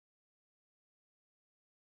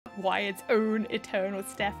Wyatt's own Eternal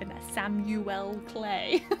Steph and Samuel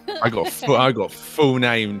Clay. I got full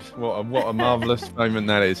named. What a marvelous moment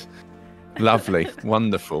that is. Lovely,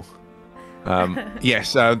 wonderful.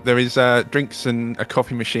 Yes, there is drinks and a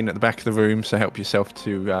coffee machine at the back of the room, so help yourself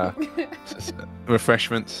to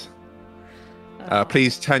refreshments.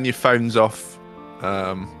 Please turn your phones off,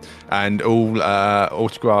 and all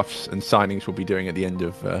autographs and signings we'll be doing at the end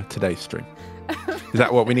of today's stream. Is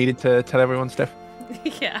that what we needed to tell everyone, Steph?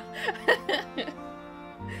 Yeah.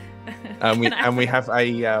 And we have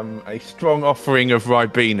a strong offering of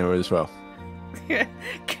Ribena as well.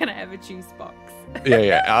 Can I have a juice box?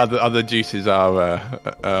 Yeah. Other juices are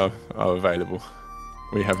available.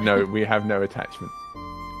 We have no attachment.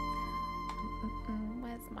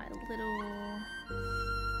 Where's my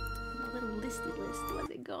little listy list? Where's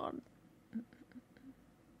it gone?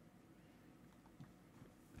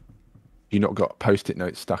 You not got post-it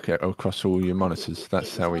notes stuck across all your monitors.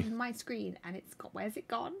 That's how we. On my screen, and it's got. Where's it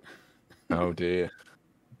gone? Oh dear.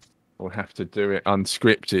 We'll have to do it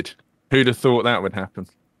unscripted. Who'd have thought that would happen?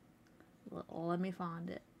 Well, let me find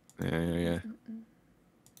it. Yeah.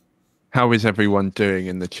 How is everyone doing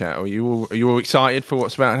in the chat? Are you all excited for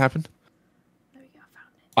what's about to happen? There we go.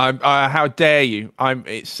 I found it. How dare you?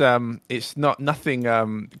 It's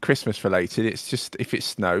nothing Christmas related. It's just if it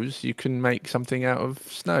snows, you can make something out of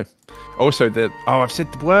snow. Also, I've said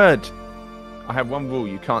the word. I have one rule: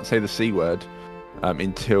 you can't say the C word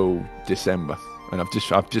until December, and I've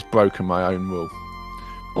just broken my own rule.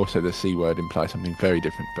 Also, the C word implies something very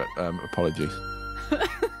different, but apologies.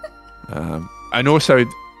 And also,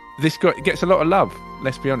 this gets a lot of love.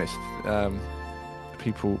 Let's be honest.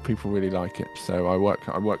 People really like it, so I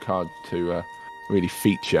work hard to really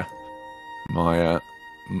feature my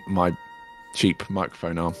my cheap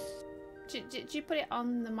microphone arm. Do you put it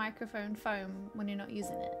on the microphone foam when you're not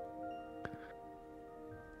using it?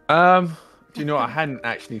 Do you know what? I hadn't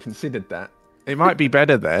actually considered that. It might be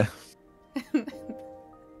better there.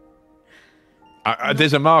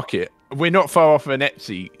 There's a market. We're not far off an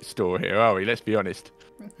Etsy store here, are we? Let's be honest.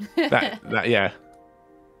 Yeah.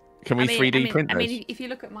 Can we 3D print those? I mean, if you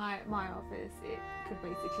look at my office, it could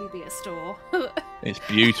basically be a store. It's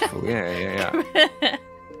beautiful. Yeah.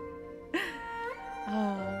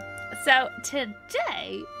 Oh. So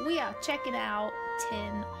today we are checking out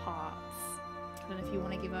Tin Hearts. I don't know if you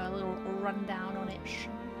want to give a little rundown on it.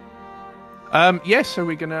 Yes, so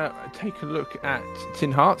we're going to take a look at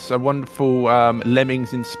Tin Hearts, a wonderful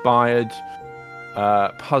Lemmings-inspired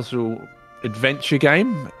puzzle adventure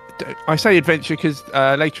game. I say adventure because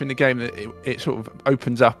later in the game it sort of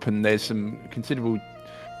opens up and there's some considerable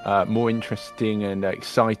more interesting and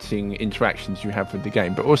exciting interactions you have with the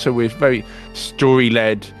game. But also we're very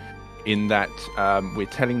story-led in that we're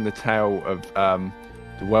telling the tale of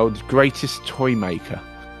the world's greatest toy maker.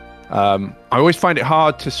 I always find it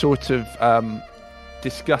hard to sort of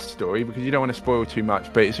discuss story because you don't want to spoil too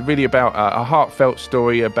much, but it's really about a heartfelt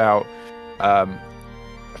story about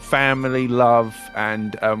family, love,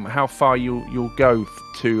 and how far you'll go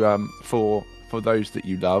to for those that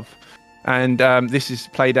you love. And this is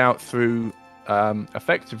played out through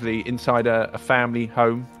effectively inside a family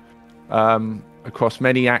home across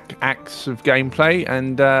many acts of gameplay,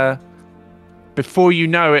 and before you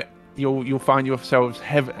know it, you'll find yourself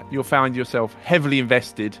heavily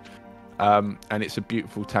invested, and it's a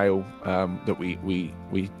beautiful tale that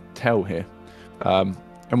we tell here,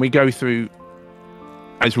 and we go through,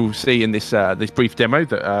 as we'll see in this brief demo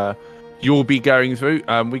that you'll be going through.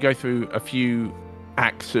 We go through a few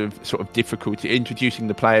acts of sort of difficulty, introducing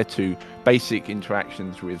the player to basic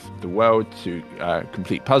interactions with the world, to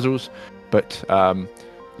complete puzzles, but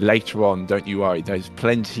later on, don't you worry, there's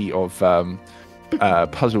plenty of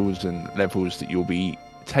puzzles and levels that you'll be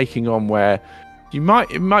taking on where you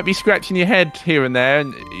might be scratching your head here and there,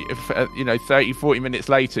 and 30-40 minutes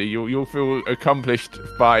later you'll feel accomplished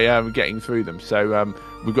by getting through them. So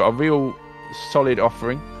we've got a real solid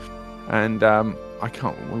offering, and we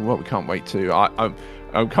can't wait to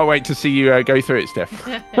I can't wait to see you go through it, Steph.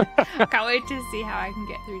 I can't wait to see how I can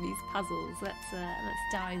get through these puzzles. Let's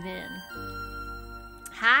dive in.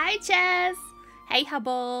 Hi, Chess. Hey,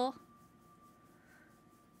 Hubble.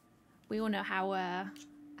 We all know how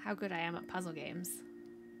good I am at puzzle games.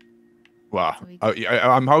 Wow.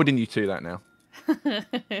 I'm holding you to that now.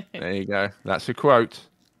 There you go. That's a quote.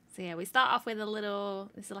 So yeah, we start off with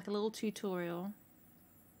this is like a little tutorial.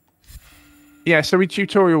 Yeah, so we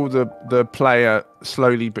tutorial the player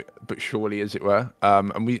slowly but surely, as it were.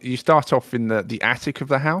 And you start off in the attic of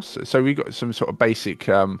the house. So we got some sort of basic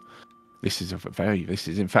this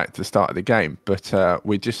is in fact the start of the game, but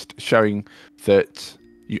we're just showing that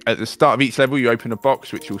at the start of each level, you open a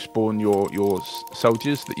box which will spawn your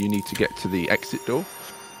soldiers that you need to get to the exit door,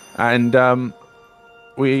 and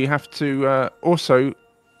we have to also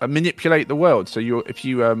manipulate the world. So if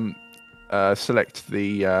you select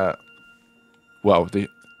the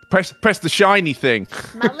press the shiny thing.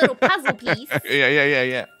 My little puzzle piece.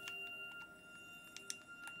 Yeah.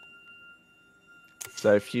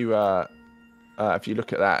 So if you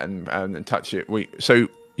look at that and touch it, so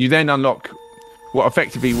you then unlock what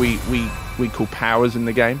effectively we call powers in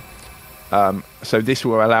the game. So this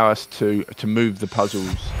will allow us to move the puzzle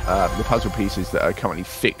pieces that are currently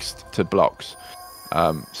fixed to blocks.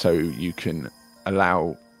 So you can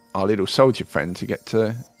allow our little soldier friend to get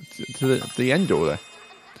to the end door there.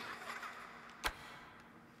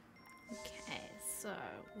 Okay, so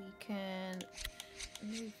we can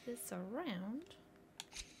move this around.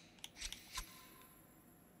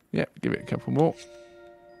 Yeah, give it a couple more.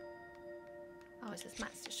 Oh, it says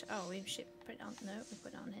match the shape. Oh, we should put it on. No, we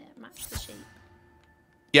put it on here. Match the shape.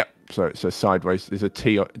 Yep. So it's a sideways. There's a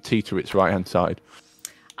T to its right hand side.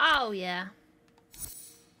 Oh yeah.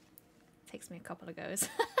 Takes me a couple of goes.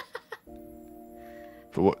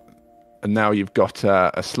 And now you've got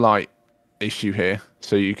a slight issue here,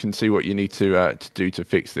 so you can see what you need to do to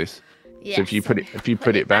fix this. Yeah, so if you put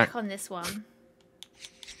it back on this one.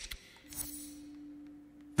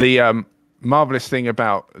 The marvelous thing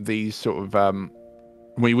about these sort of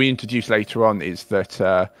we introduce later on is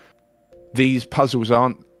that these puzzles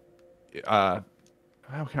aren't how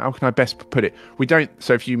can I best put it? We don't.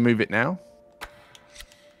 So if you move it now,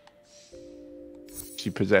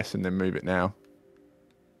 you possess and then move it now.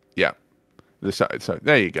 Yeah. So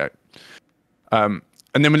there you go.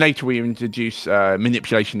 And then later we introduce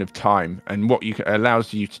manipulation of time, and what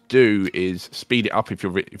allows you to do is speed it up if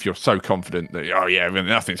you're so confident that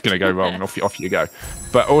nothing's going to go wrong and off you go.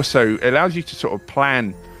 But also it allows you to sort of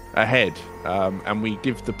plan ahead, and we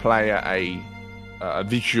give the player a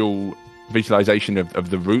visualization of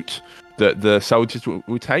the route that the soldiers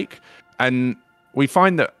will take, and we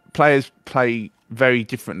find that players play very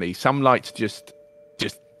differently. Some like to just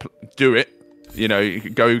do it,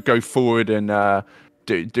 go forward and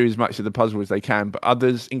do as much of the puzzle as they can. But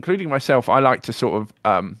others, including myself, I like to sort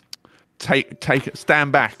of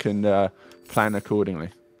stand back and plan accordingly.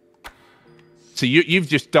 So you've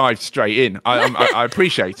just dived straight in. I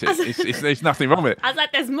appreciate it. There's nothing wrong with it. I was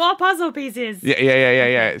like, there's more puzzle pieces. Yeah.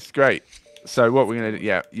 It's great. So what we're gonna do?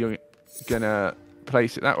 Yeah, you're gonna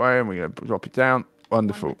place it that way, and we're gonna drop it down.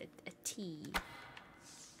 Wonderful. A T.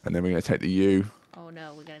 And then we're gonna take the U. Oh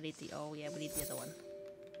no, we're gonna need the. Oh yeah, we need the other one.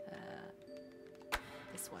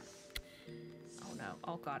 This one. Oh no.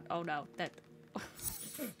 Oh god. Oh no. That. But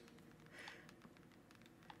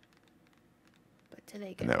do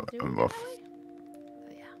they go? No, I'm off. Oh,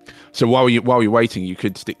 yeah. So while you're waiting, you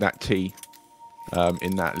could stick that T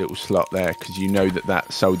in that little slot there, because you know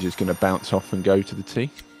that soldier's going to bounce off and go to the T.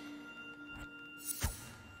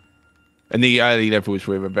 And the early levels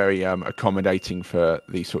we were very accommodating for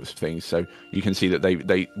these sorts of things, so you can see that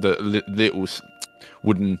the little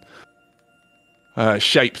wooden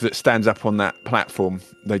shape that stands up on that platform,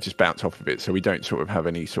 they just bounce off of it, so we don't sort of have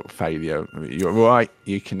any sort of failure. You're right,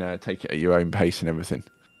 you can take it at your own pace and everything.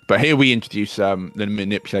 But here we introduce the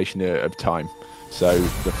manipulation of time. So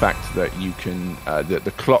the fact that you can,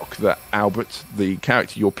 the clock that Albert, the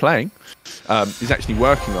character you're playing, is actually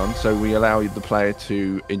working on. So we allow the player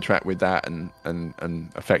to interact with that and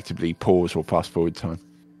effectively pause or fast forward time,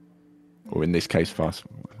 or in this case, fast.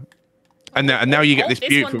 And now you get this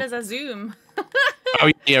beautiful. This one does a zoom.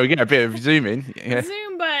 Oh yeah, we get a bit of zoom in. Yeah.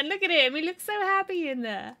 Zoom button. Look at him. He looks so happy in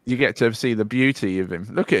there. You get to see the beauty of him.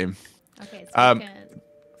 Look at him. Okay. So we can.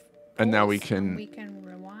 And now we can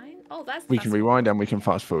rewind. Oh, that's. We can rewind and we can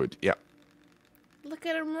fast forward. Yeah. Look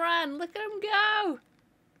at him run! Look at him go!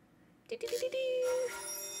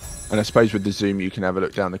 And I suppose with the zoom, you can have a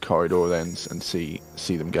look down the corridor then and see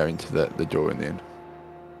them go into the door in the end.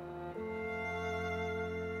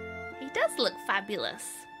 He does look fabulous.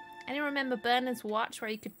 And you remember Bernard's watch where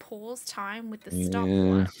you could pause time with the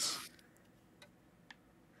stopwatch?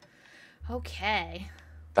 Okay.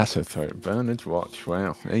 That's a throw. Bernard's watch.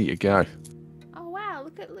 Wow. There you go. Oh wow!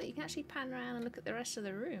 Look, you can actually pan around and look at the rest of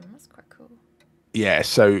the room. That's quite cool. Yeah.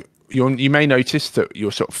 So you may notice that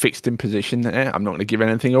you're sort of fixed in position there. I'm not going to give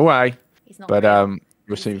anything away. He's not. But real.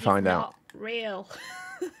 You'll soon find out. Real.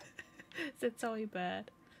 It's a toy bird.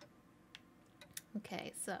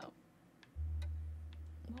 Okay, so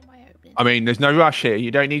what am I opening? I mean, there's no rush here.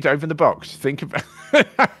 You don't need to open the box. Think about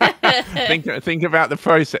think about the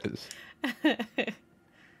process.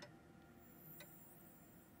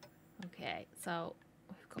 Okay, so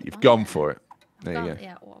you've gone for it. There you go.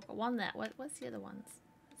 Yeah, well, I've got one there. What's the other ones?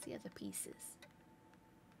 What's the other pieces?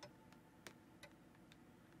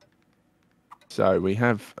 So we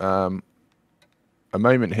have a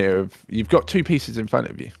moment here of you've got 2 pieces in front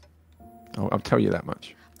of you. I'll tell you that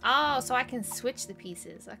much. Oh, so I can switch the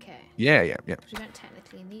pieces. Okay. Yeah. We don't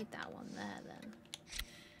technically need that one there then.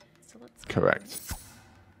 So let's go Correct.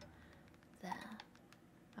 there.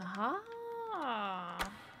 Aha.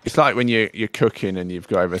 It's like when you're cooking and you've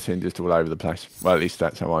got everything just all over the place. Well, at least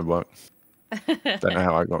that's how I work. Don't know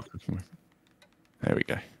how I got cooking. There we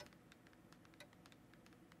go.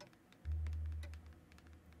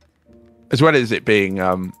 As well as it being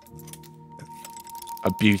a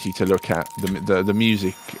beauty to look at, the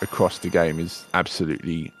music across the game is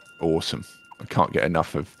absolutely awesome. I can't get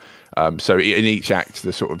enough of. So in each act,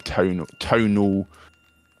 the sort of tonal.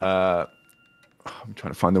 I'm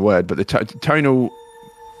trying to find the word, but the tonal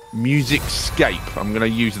music scape. I'm going to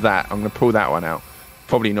use that. I'm going to pull that one out.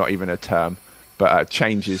 Probably not even a term, but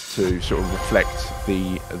changes to sort of reflect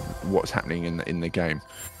what's happening in the game.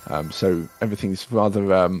 So everything's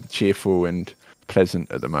rather cheerful and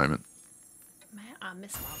pleasant at the moment. Man, I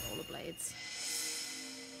miss my rollerblades.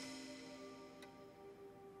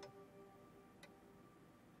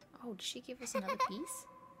 Oh, did she give us another piece?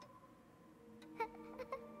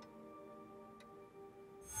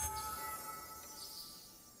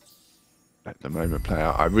 Let the moment play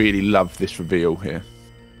out. I really love this reveal here.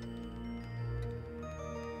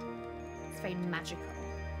 It's very magical.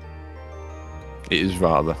 It is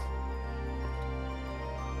rather.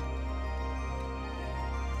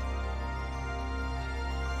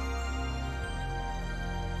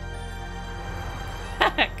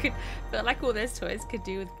 I feel like all those toys could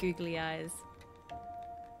do with googly eyes.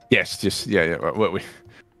 Yes, just yeah. Well,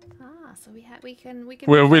 So we can.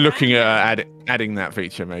 we're looking at adding that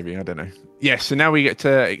feature, maybe. I don't know. Yes, so now we get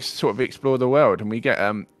to sort of explore the world, and we get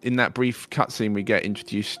in that brief cutscene we get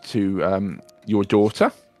introduced to your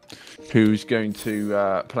daughter, who's going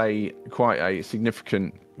to play quite a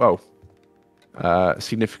significant part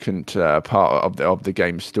of the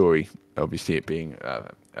game's story. Obviously, it being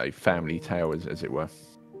a family tale, as it were.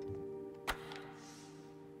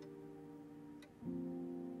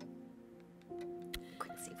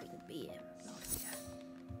 Quick, see if we can beat him.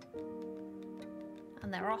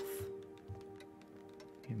 And they're off.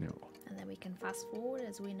 You know. And then we can fast forward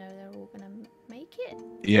as we know they're all gonna make it.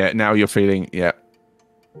 Yeah. Now you're feeling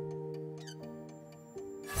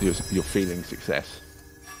You're feeling success.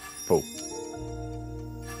 Cool.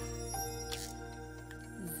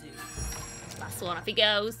 Last one, off he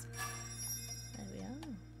goes. There we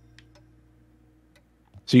are.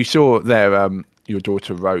 So you saw there your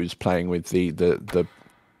daughter Rose playing with the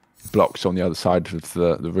blocks on the other side of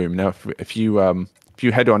the room. Now if you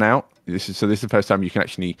head on out, this is the first time you can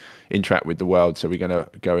actually interact with the world. So we're gonna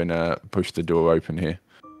go and push the door open here,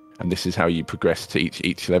 and this is how you progress to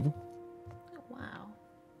each level. Wow.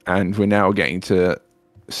 And we're now getting to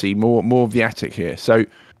see more of the attic here. So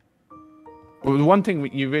the one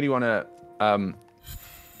thing you really want to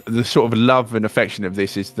the sort of love and affection of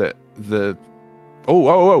this is that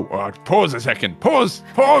pause a second. Pause.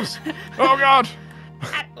 Oh God.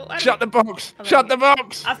 Shut the box. Shut the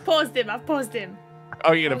box. I've paused him.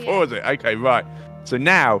 Oh, you're going to pause it? Okay, right. So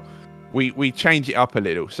now we change it up a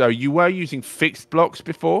little. So you were using fixed blocks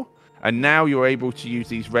before, and now you're able to use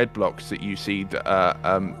these red blocks that you see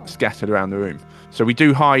scattered around the room. So we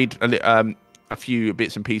do hide a few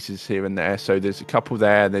bits and pieces here and there. So there's a couple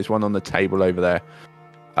there. There's one on the table over there.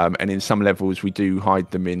 And in some levels, we do hide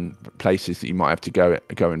them in places that you might have to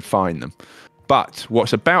go and find them. But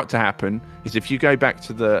what's about to happen is if you go back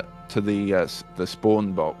to the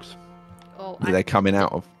spawn box that they're coming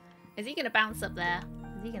out of. Is he gonna bounce up there?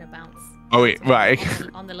 Oh, wait, right.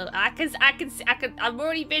 On the little, I'm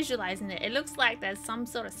already visualizing it. It looks like there's some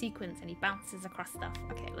sort of sequence, and he bounces across stuff.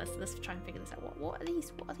 Okay, let's try and figure this out. What are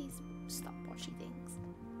these stopwatchy things?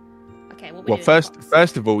 Okay, what we doing?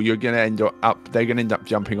 First of all, you're gonna end up. They're gonna end up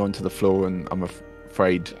jumping onto the floor, and I'm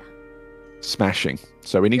afraid smashing.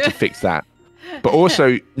 So we need to fix that. But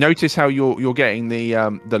also notice how you're getting the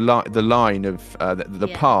line of the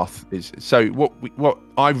path is. So what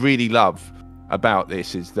I really love about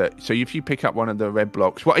this is that if you pick up one of the red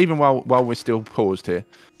blocks, even while we're still paused here,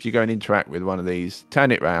 if you go and interact with one of these,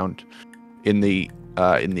 turn it round in the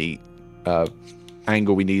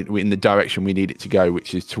angle we need, in the direction we need it to go,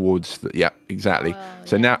 which is towards exactly.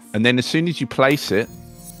 So now, and then as soon as you place it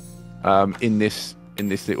in this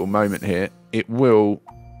little moment here, it will.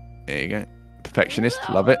 There you go. Perfectionist,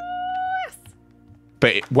 love it.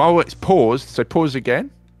 But while it's paused, so pause again.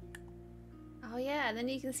 Oh yeah, then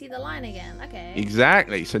you can see the line again. Okay.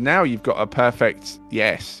 Exactly. So now you've got a perfect...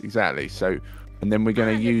 Yes, exactly. So, and then we're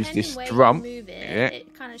going to use this drum. Move it,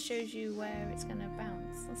 it kind of shows you where it's going to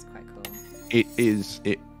bounce. That's quite cool. It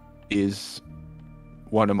is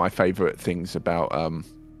one of my favourite things about...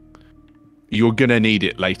 You're going to need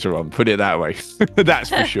it later on. Put it that way. That's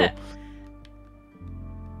for sure.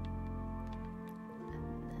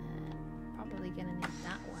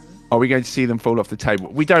 Are we going to see them fall off the table?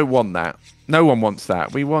 We don't want that. No one wants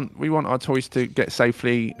that. We want our toys to get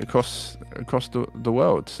safely across the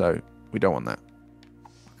world. So we don't want that.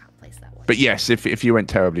 I can't place that one. But yes, if you went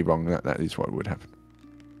terribly wrong, that is what would happen.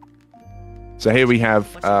 So here we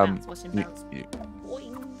have. Watch him bounce.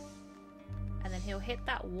 Boing. And then he'll hit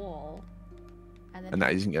that wall. And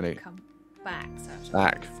that isn't going to come back. So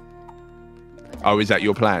back. Oh, is that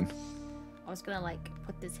your plan? I was gonna like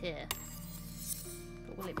put this here.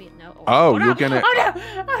 Will it be no? Oh, no. You're gonna. Oh no!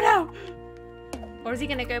 Oh no! Or is he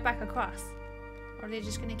gonna go back across? Or are they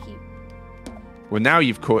just gonna keep? Well, now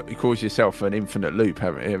you've caused yourself an infinite loop,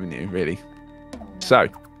 haven't you? Really. Oh, no. So,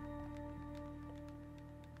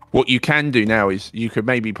 what you can do now is you could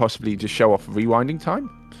maybe possibly just show off rewinding time.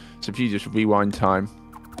 So if you just rewind time.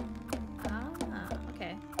 Ah,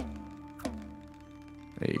 okay.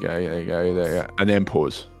 There you go. There you go. There you go. And then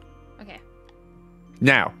pause. Okay.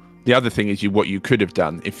 Now. The other thing is what you could have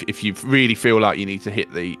done if you really feel like you need to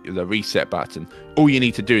hit the reset button. All you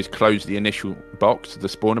need to do is close the initial box, the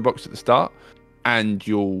spawner box at the start, and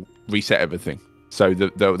you'll reset everything. So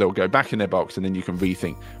they'll go back in their box, and then you can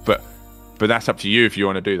rethink. But that's up to you if you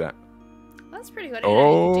want to do that. That's pretty good.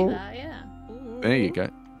 Oh, do that, yeah. Ooh. There you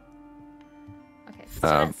go. Okay,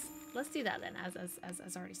 so let's do that then. As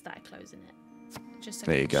I already started closing it. Just so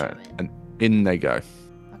there you go, show it. and in they go.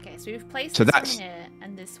 Okay, so we've placed so this that's one here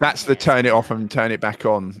and this that's one the here. turn it off and turn it back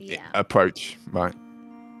on approach, right?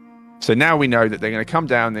 So now we know that they're going to come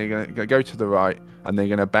down, they're going to go to the right, and they're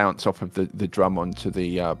going to bounce off of the drum onto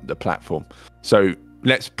the platform. So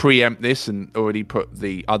let's preempt this and already put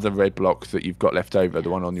the other red block that you've got left over, the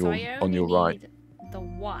one on your right. The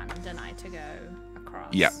one, don't I, to go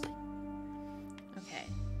across? Yep. Okay.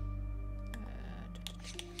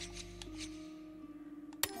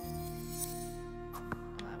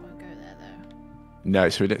 No,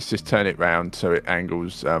 so let's just turn it round so it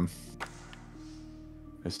angles.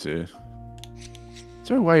 Is there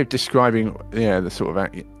a way of describing? Yeah, the sort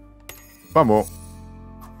of. One more.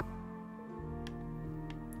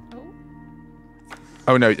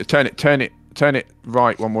 Oh no! Turn it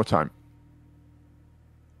right one more time.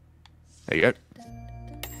 There you go.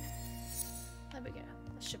 There we go.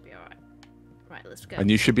 That should be all right. Right, let's go.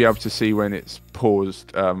 And you should be able to see when it's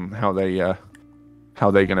paused how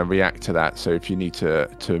they're going to react to that. So if you need to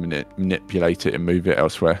manipulate it and move it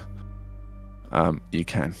elsewhere, you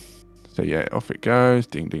can. So yeah, off it goes.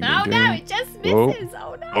 Ding, ding, ding, ding. Oh no, it just misses.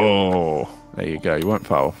 Oh no. Oh, there you go. You weren't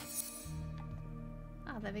far off.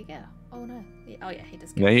 Oh, there we go. Oh no. Oh yeah, he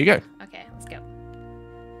does go. There you go. Okay, let's go.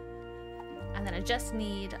 And then I just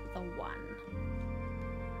need the one.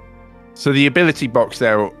 So the ability box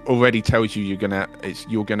there already tells you you're gonna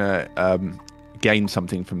gain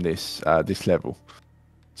something from this level.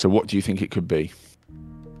 So what do you think it could be?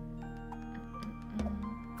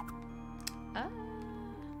 I'm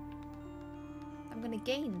going to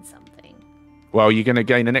gain something. Well, you're going to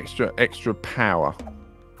gain an extra power.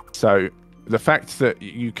 So the fact that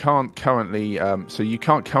you can't currently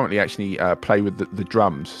actually play with the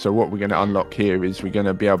drums. So what we're going to unlock here is we're going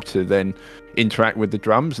to be able to then interact with the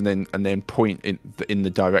drums and then point in the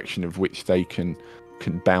direction of which they can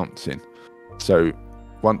bounce in. So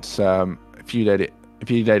once if you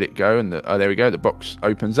let it go and there we go, the box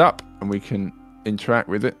opens up and we can interact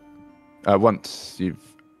with it. Once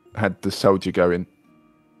you've had the soldier go in.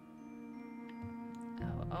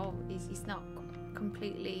 Oh, he's not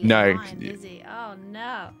completely blind, is he? Oh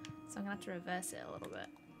no! So I'm gonna have to reverse it a little bit.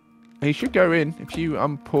 He should go in. If you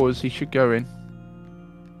unpause, he should go in.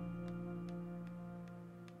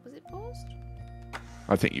 Was it paused?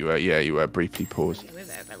 I think you were. Yeah, you were briefly paused.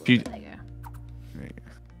 Okay, there you go.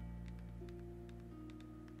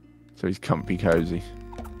 So he's comfy cozy.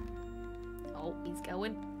 Oh, he's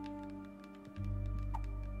going.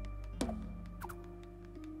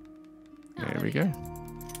 There we go.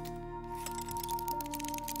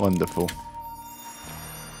 Wonderful.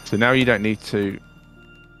 So now you don't need to.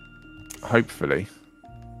 Hopefully.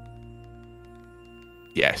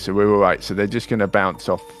 Yeah, so we're all right. So they're just going to bounce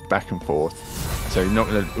off back and forth. So you're not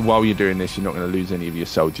going to, while you're doing this, you're not going to lose any of your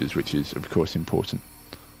soldiers, which is of course important.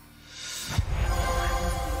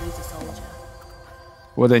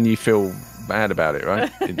 Well, then you feel bad about it,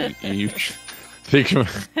 right? You think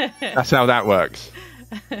that's how that works.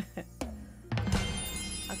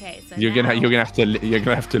 Okay, so you're now... gonna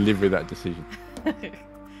have to live with that decision.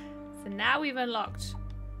 So now we've unlocked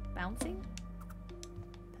bouncing,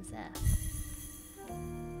 possess.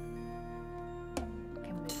 I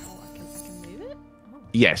can move it. Oh.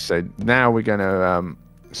 Yes. So now we're gonna.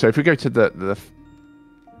 So if we go to the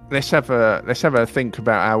let's have a think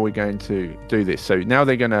about how we're going to do this. So now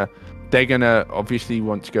they're gonna obviously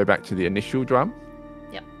want to go back to the initial drum.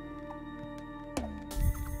 Yep.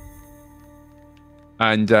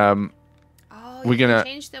 And we're gonna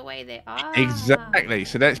change the way they are. Exactly.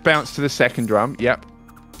 So let's bounce to the second drum. Yep.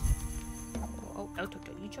 Oh, don't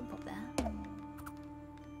you jump up there.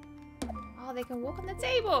 Oh, they can walk on the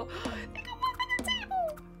table. They can walk on the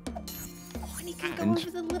table. Oh, and he can go over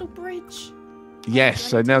the little bridge. Yes.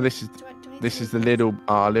 So now this is the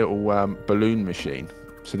our little balloon machine.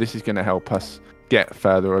 So this is going to help us get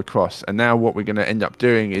further across. And now what we're going to end up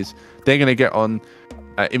doing is they're going to get on.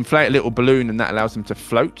 Inflate a little balloon, and that allows them to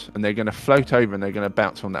float, and they're going to float over and they're going to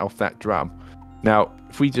bounce off that drum. Now,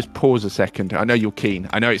 if we just pause a second, I know you're keen.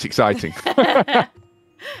 I know it's exciting.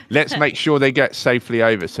 Let's make sure they get safely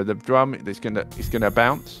over. So the drum is going to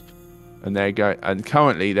bounce, and and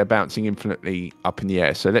currently they're bouncing infinitely up in the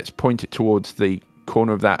air. So let's point it towards the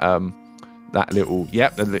corner of that the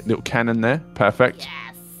little cannon there. Perfect. Yes.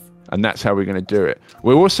 And that's how we're going to do it.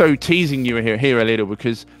 We're also teasing you here a little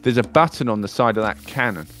because there's a button on the side of that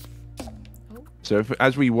cannon. Oh. So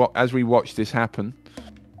as we watch this happen,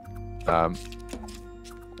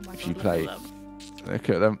 if you play, look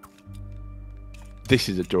at them. This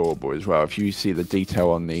is adorable as well. If you see the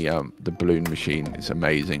detail on the balloon machine, it's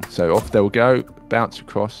amazing. So off they'll go, bounce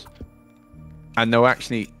across, and they'll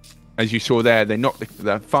actually, as you saw there, they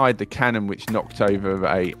fired the cannon, which knocked over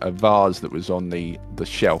a vase that was on the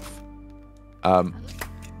shelf.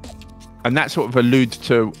 And that sort of alludes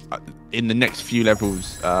to in the next few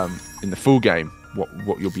levels in the full game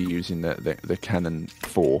what you'll be using the cannon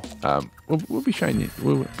for. We'll be showing you.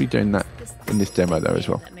 We'll be doing that in this demo though as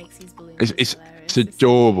well. It's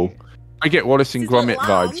adorable. I get Wallace and Gromit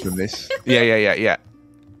vibes from this. Yeah.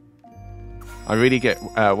 I really get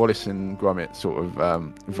Wallace and Gromit sort of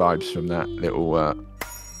vibes from that little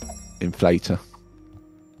inflator.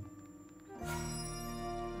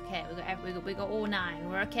 Okay, we got all 9.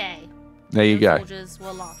 We're okay. There you go. Soldiers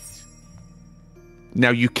were lost. Now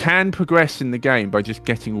you can progress in the game by just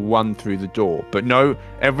getting one through the door, but no,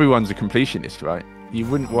 everyone's a completionist, right? You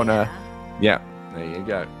wouldn't want to. Yeah, there you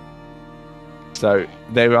go. So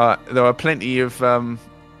there are plenty of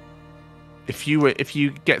if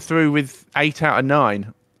you get through with 8 out of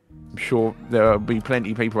 9, I'm sure there will be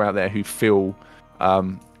plenty of people out there who feel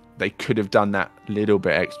they could have done that little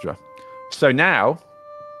bit extra. So now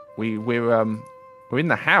we're in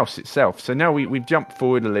the house itself. So now we've jumped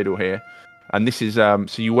forward a little here, and this is so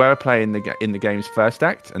you were playing in the game's first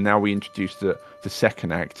act, and now we introduce the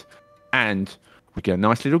second act, and we get a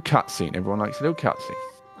nice little cutscene. Everyone likes a little cutscene.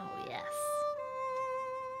 Oh yes.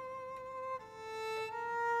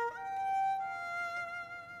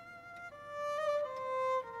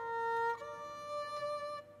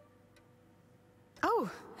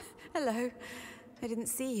 Oh, hello. I didn't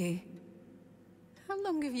see you. How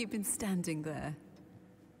long have you been standing there?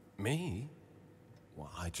 Me?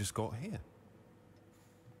 Well, I just got here.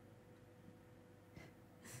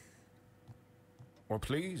 Well,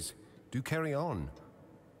 please, do carry on.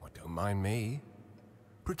 Well, don't mind me.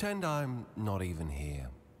 Pretend I'm not even here.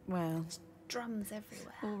 Well, Drums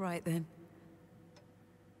everywhere. all right then.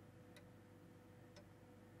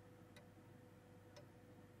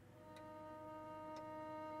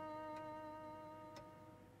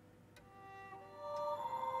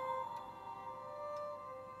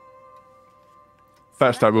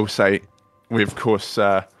 First, I will say, we of course,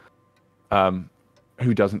 who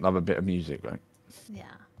doesn't love a bit of music, right? Yeah.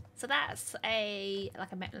 So that's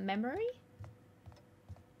like a memory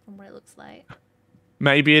from what it looks like.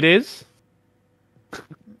 Maybe it is.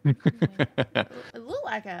 It looked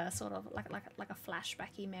like a sort of like a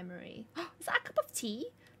flashbacky memory. Is that a cup of tea?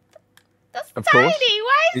 That's Of tiny. course.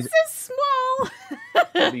 Why is it so small?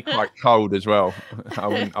 It'd be quite cold as well. I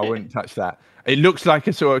wouldn't touch that. It looks like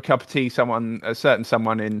a sort of cup of tea a certain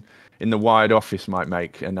someone in the Wired office might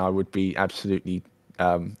make, and I would be absolutely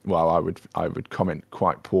I would comment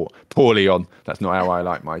quite poorly on. That's not how I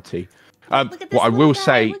like my tea. Look at this what I will guy.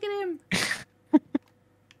 say. Look at him.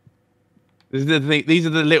 These are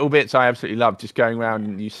the little bits I absolutely love. Just going around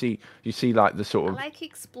and you see like the sort of. I like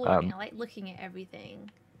exploring. I like looking at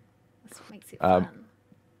everything. That's what makes it fun.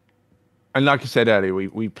 And like I said earlier,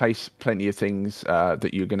 we place plenty of things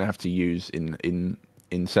that you're going to have to use in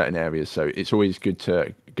certain areas. So it's always good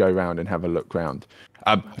to go around and have a look round.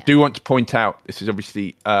 I do want to point out this is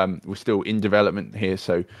obviously we're still in development here,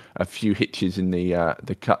 so a few hitches in the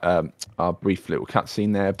our brief little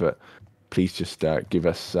cutscene there, but please just give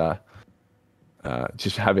us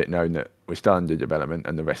just have it known that we're still under development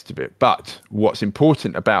and the rest of it. But what's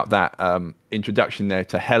important about that introduction there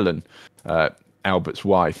to Helen, Albert's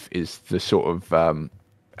wife, is the sort of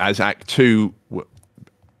as Act 2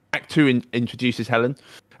 introduces Helen,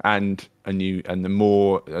 and the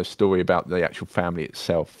more story about the actual family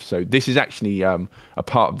itself. So this is actually a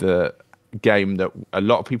part of the game that a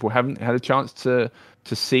lot of people haven't had a chance to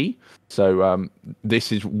see. So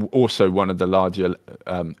this is also one of the larger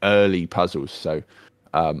early puzzles. So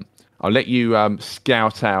I'll let you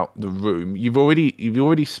scout out the room. You've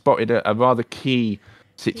already spotted a rather key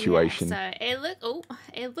situation. Yeah, so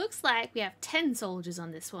it looks like we have 10 soldiers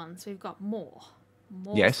on this one. So we've got more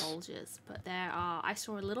soldiers, but I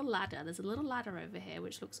saw a little ladder. There's a little ladder over here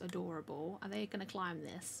which looks adorable. Are they gonna climb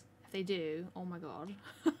this? If they do, oh my god.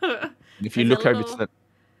 If you look over to the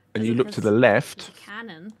and you look to the left, a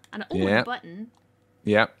cannon and a button.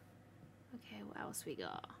 Yeah. Okay, what else we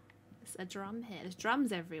got? There's a drum here. There's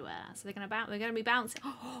drums everywhere, so they're gonna be bouncing.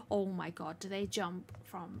 Oh my god, do they jump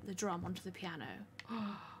from the drum onto the piano?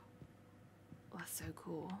 Oh, that's so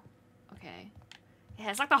cool. Okay. Yeah,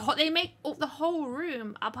 it's like they make the whole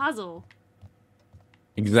room a puzzle.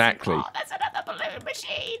 Exactly. Oh, that's another balloon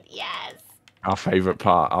machine. Yes. Our favourite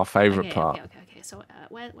part. Okay. So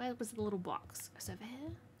where was the little box? It's over here.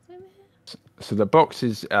 So the box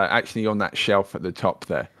is actually on that shelf at the top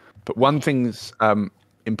there. But one thing's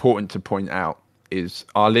important to point out is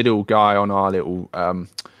our little guy on our little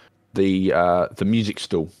the music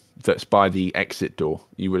stool that's by the exit door.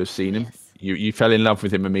 You would have seen him. You fell in love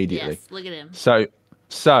with him immediately. Yes, look at him.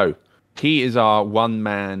 So he is our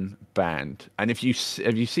one-man band, and if you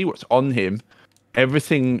see what's on him,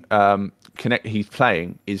 everything he's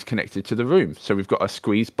playing is connected to the room. So we've got a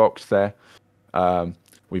squeeze box there.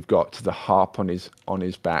 We've got the harp on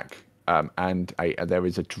his back, and there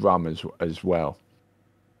is a drum as well.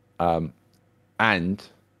 And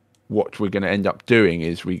what we're going to end up doing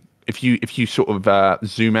is if you sort of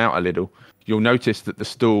zoom out a little, you'll notice that the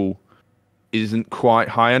stool isn't quite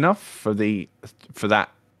high enough for that.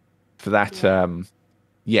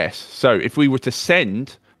 Yes. So if we were to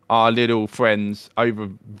send our little friends over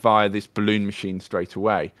via this balloon machine straight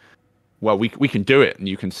away, well, we can do it, and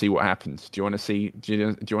you can see what happens. Do you want to see? Do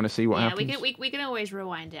you want to see what happens? Yeah, we can always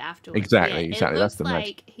rewind it afterwards. Exactly. It That's looks the like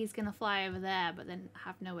magic. he's gonna fly over there, but then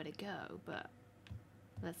have nowhere to go. But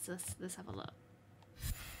let's have a look.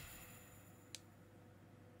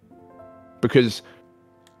 Because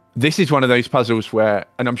this is one of those puzzles where,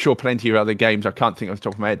 and I'm sure plenty of other games, I can't think off the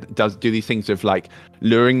top of my head, do these things of like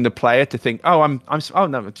luring the player to think, oh no, I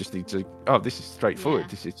just need to, this is straightforward. Yeah.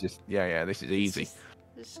 This is just, this is easy.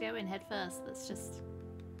 Just go in head first.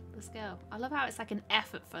 Let's go. I love how it's like an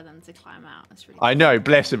effort for them to climb out. That's really cool. I know,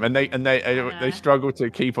 bless them, and they struggle to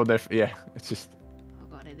keep on their, it's just, oh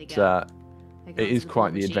god, here they go. It is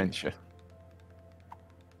quite the adventure.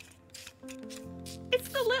 It's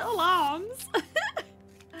the little arms.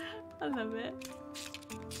 I love it.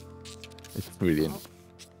 It's brilliant. Off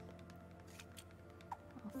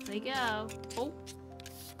they go. Oh.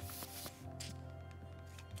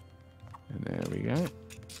 And there we go.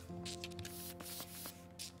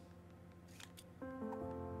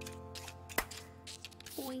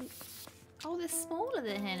 Boink. Oh, they're smaller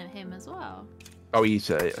than him as well. Oh, he's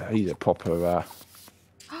a proper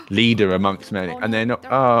leader amongst many, and they're not.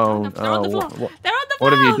 They're on the floor. They're on the floor.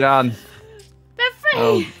 What have you done? They're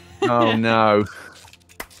free. Oh no.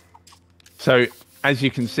 So as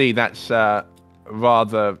you can see, that's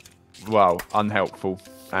rather unhelpful,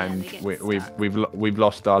 and we've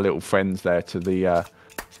lost our little friends there to the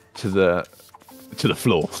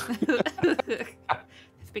floor.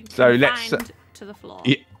 It's been so let's to the floor.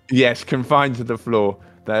 Yes, confined to the floor.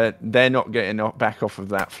 They're not getting back off of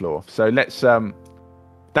that floor. So let's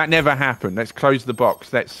that never happened. Let's close the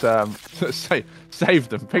box. Let's save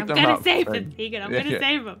them. Pick them up. I'm gonna save them, Egan. I'm gonna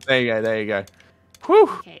save them. There you go. Whew.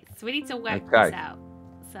 Okay, so we need to work this out.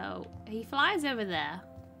 So he flies over there.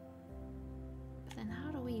 But then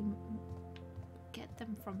how do we get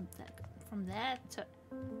them from there to...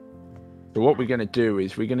 So what we're going to do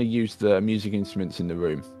is we're going to use the music instruments in the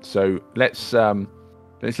room. So let's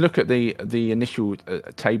look at the initial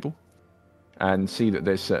table and see that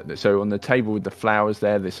there's so on the table with the flowers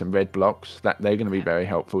there's some red blocks that they're going to be very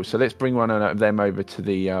helpful. So let's bring one of them over to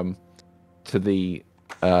the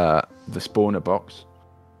spawner box.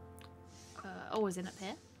 Is it up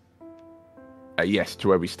here? Yes, to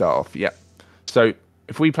where we start off. Yep. So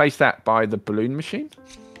if we place that by the balloon machine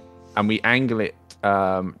and we angle it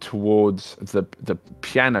towards the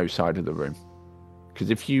piano side of the room. Because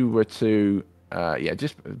if you were to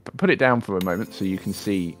just put it down for a moment so you can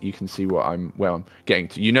see what I'm getting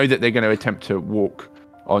to. You know that they're going to attempt to walk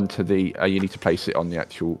onto the you need to place it on the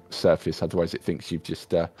actual surface, otherwise it thinks you've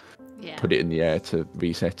just put it in the air to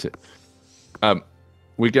reset it.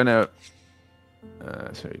 We're gonna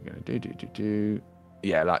so you're gonna do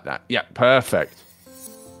like that. Yeah, perfect.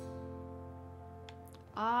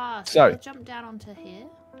 So jump down onto here.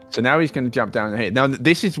 So now he's going to jump down here. Now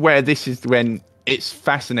this is when it's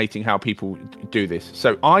fascinating how people do this.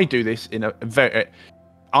 So I do this in a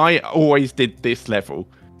I always did this level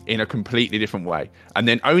in a completely different way, and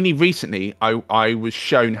then only recently I was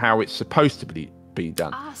shown how it's supposed to be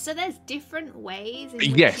done. So there's different ways.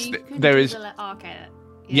 Yes, there is. Okay.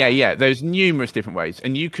 Yeah. There's numerous different ways,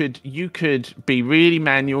 and you could be really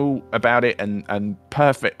manual about it and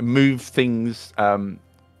perfect move things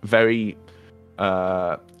very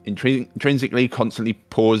intrinsically, constantly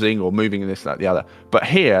pausing or moving this, that, the other. But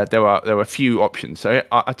here there are a few options. So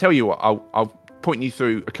I tell you what, I'll point you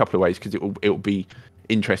through a couple of ways because it will be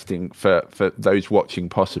interesting for those watching,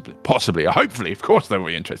 possibly, hopefully, of course, they'll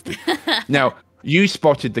be interested. Now, you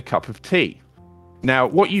spotted the cup of tea. Now,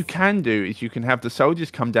 what you can do is you can have the soldiers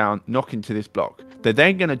come down, knock into this block. They're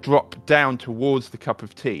then going to drop down towards the cup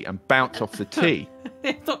of tea and bounce off the tea.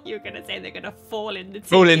 I thought you were going to say they're going to fall in the tea.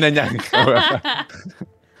 Fall in the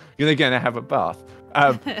They're going to have a bath.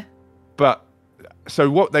 But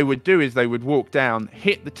so what they would do is they would walk down,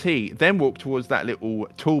 hit the tea, then walk towards that little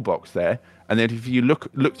toolbox there. And then if you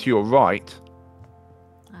look to your right,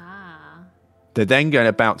 they're then going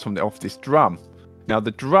to bounce off this drum. Now,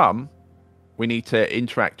 the drum we need to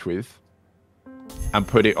interact with and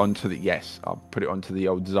put it onto I'll put it onto the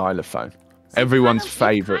old xylophone. So everyone's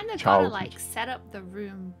favourite child. Like set up the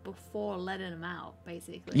room before letting them out,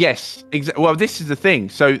 basically. Yes, exactly. Well, this is the thing.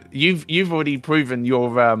 So you've already proven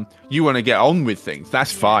your you want to get on with things.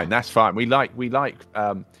 That's fine. That's fine. We like like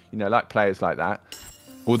players like that.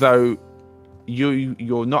 Although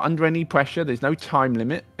you're not under any pressure. There's no time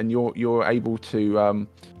limit, and you're able to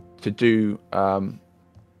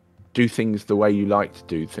do things the way you like to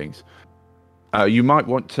do things. You might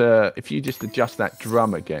want to, if you just adjust that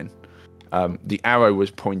drum again. The arrow was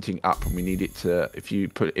pointing up, and we need it to. If you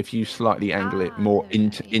slightly angle it more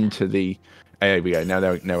into the. There we go. Now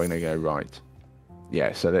we're going to go right.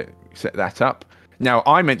 Yeah. So set that up. Now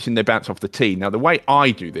I mentioned they bounce off the tee. Now the way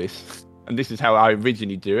I do this, and this is how I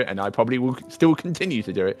originally do it, and I probably will still continue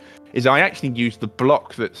to do it, is I actually use the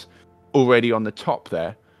block that's already on the top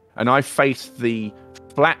there, and I face the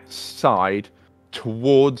flat side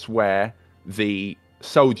towards where the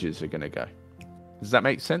soldiers are going to go. Does that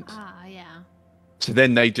make sense? Yeah. So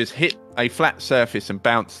then they just hit a flat surface and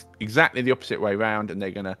bounce exactly the opposite way around, and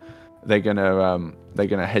they're gonna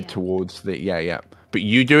head towards the But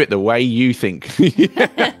you do it the way you think.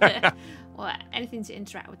 Well, anything to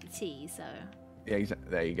interact with the T, so. Yeah, exactly.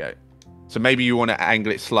 There you go. So maybe you want to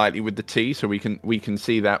angle it slightly with the T, so we can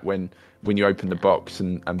see that when you open the box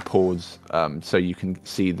and pause, so you can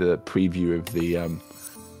see the preview of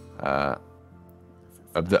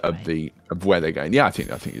where they're going. Yeah, I think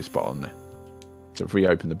you're spot on there. So if we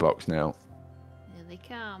open the box now, here they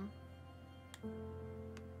come.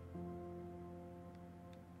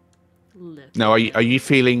 Look. Now, are you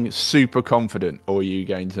feeling super confident, or are you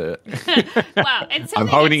going to? Well, until I'm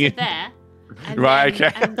holding it there. And right.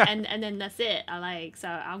 Then, Okay. And then that's it. So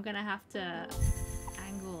I'm gonna have to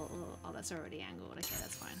angle. Oh, that's already angled. Okay,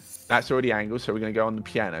 that's fine. That's already angled, so we're going to go on the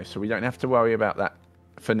piano, so we don't have to worry about that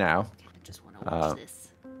for now. Okay, I just want to watch this.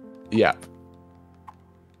 Yeah.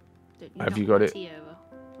 Have you got it?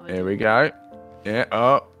 Here we go. Yeah.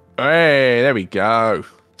 Oh, hey, there we go.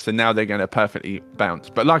 So now they're going to perfectly bounce.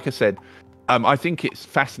 But like I said, I think it's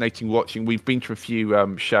fascinating watching. We've been to a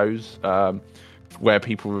few shows where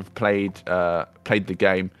people have played the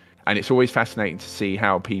game, and it's always fascinating to see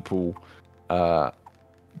how people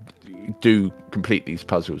do complete these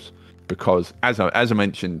puzzles. Because as I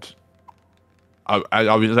mentioned,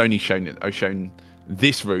 I was only shown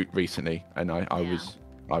this route recently, and it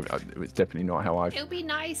was definitely not how I. It'll be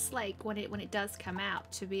nice, like when it does come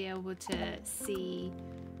out, to be able to see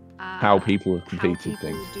how people have completed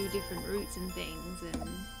things. How people do different routes and things, and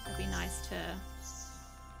it'd be nice to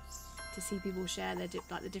see people share the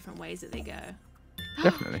different ways that they go.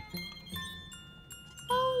 Definitely.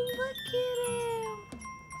 Oh, look at him!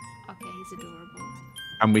 Okay, he's adorable.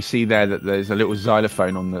 And we see there that there's a little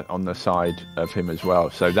xylophone on the side of him as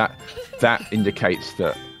well. So that indicates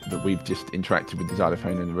that we've just interacted with the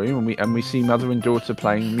xylophone in the room, and we see mother and daughter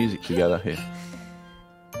playing music together here.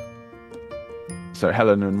 So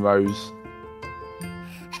Helen and Rose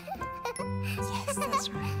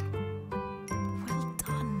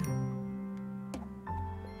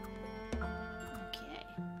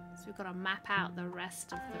got to map out the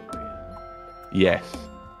rest of the room. Yes. So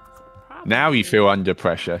Now you feel under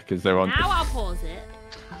pressure because they're on. Now I'll pause it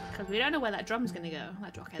because we don't know where that drum's going to go.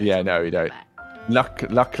 Okay, yeah, no, we don't.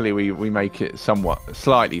 Luckily, we make it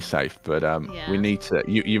slightly safe, but we need to.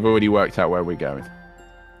 You've already worked out where we're going.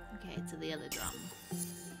 Okay, to the other drum.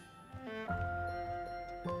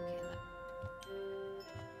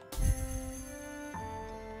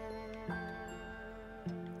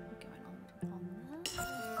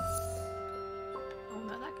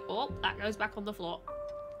 That goes back on the floor.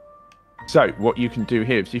 So what you can do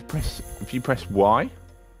here is if you press Y,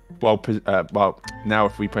 well now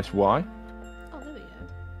if we press Y. Oh, there we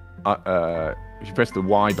go. If you press the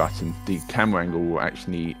Y button, the camera angle will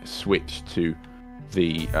actually switch to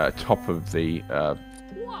the top of the.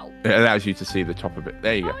 Whoa. It allows you to see the top of it.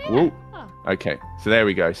 There you go. Yeah. Whoa. Oh. Okay, so there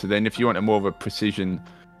we go. So then, if you want a more of a precision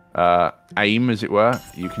aim, as it were,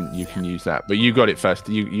 you can use that. But you got it first.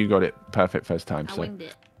 You got it perfect first time. I so winged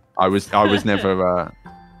it. I was never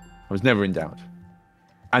in doubt.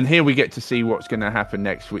 And here we get to see what's going to happen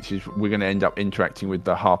next, which is we're going to end up interacting with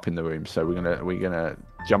the harp in the room. So we're gonna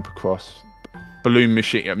jump across balloon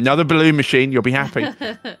machine, another balloon machine. You'll be happy,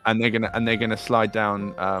 and they're gonna slide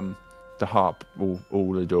down the harp,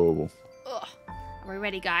 all adorable. Ugh. Are we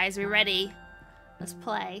ready, guys? Are we ready? Let's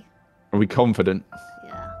play. Are we confident?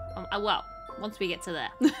 Yeah. Well, once we get to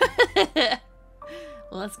there.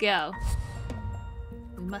 Let's go.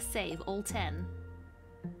 We must save all 10.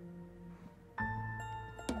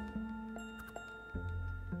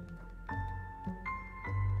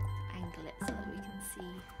 Angle it so that we can see.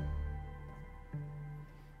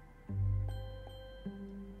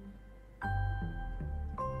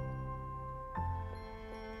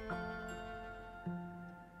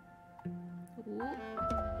 Ooh.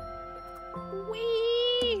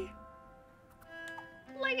 Whee!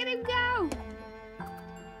 Look at him go!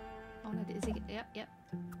 Oh no, is he? Yep.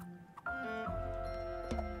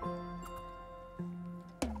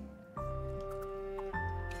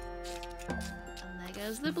 And there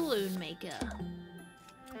goes the balloon maker.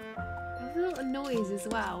 There's a little noise as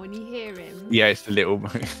well when you hear him. Yeah, it's the little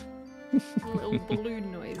balloon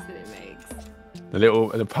noise that it makes.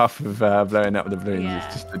 The puff of blowing up the balloons.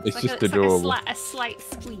 Yeah. It's just adorable. Like a slight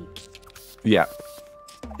squeak. Yeah.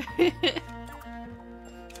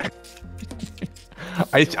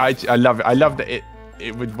 I love it. I love that it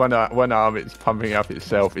with one arm it's pumping up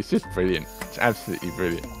itself. It's just brilliant. It's absolutely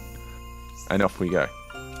brilliant. And off we go.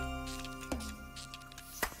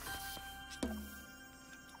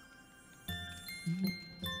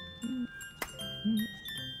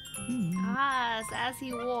 So as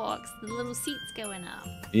he walks, the little seat's going up.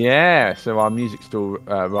 Yeah, so our music still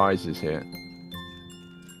rises here.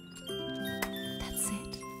 That's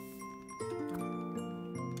it.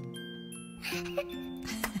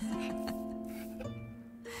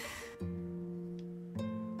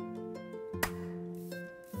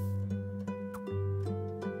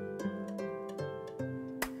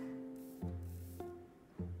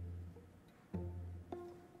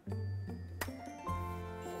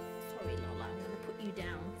 Sorry, Lola, I'm gonna put you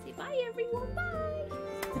down. Say bye, everyone. Bye.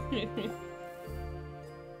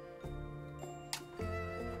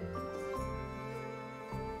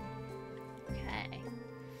 Okay.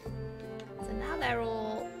 So now they're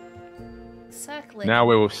all circling. Now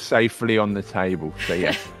we're all safely on the table. So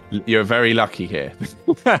yeah, you're very lucky here.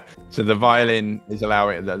 So the violin is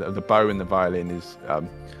allowing the bow and the violin is,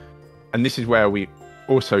 and this is where you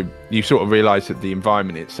sort of realise that the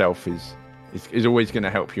environment itself is always going to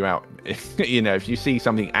help you out. If you see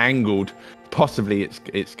something angled, possibly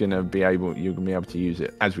it's going to you're going to be able to use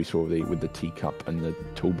it, as we saw with the teacup and the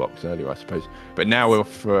toolbox earlier, I suppose. But now we're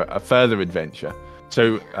off for a further adventure.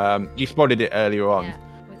 So you spotted it earlier on.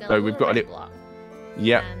 Yeah, we've got a little block.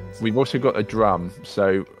 Yeah, we've also got a drum.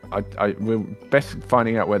 So we're best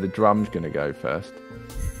finding out where the drum's going to go first.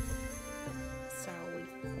 So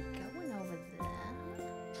we're going over there.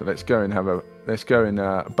 So let's go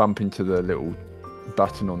and bump into the little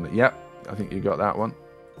button on the. Yep, I think you got that one.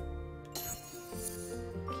 Okay.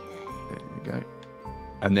 There we go.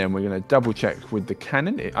 And then we're going to double check with the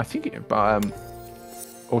cannon. I think it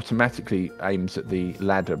automatically aims at the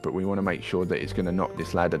ladder, but we want to make sure that it's going to knock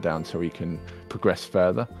this ladder down so we can progress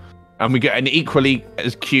further. And we get an equally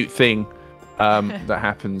as cute thing that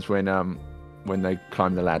happens when they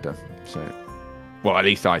climb the ladder. So, well, at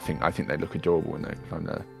least I think they look adorable when they climb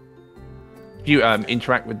the ladder. Do you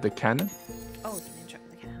interact with the cannon? Oh, we can interact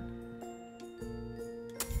with the cannon.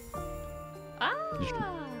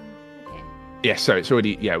 Okay. Yeah, so it's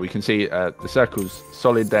already we can see the circle's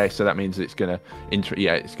solid there, so that means it's gonna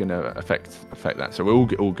affect that. So we're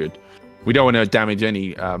all good. We don't want to damage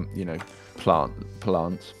any, you know,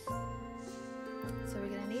 plants. So we're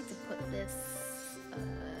gonna need to put this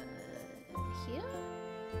here.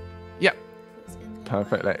 Yep. Puts in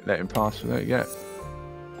Perfect. Let him pass. There you go.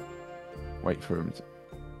 Wait for him.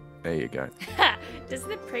 There you go. Does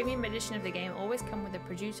the premium edition of the game always come with a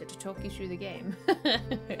producer to talk you through the game?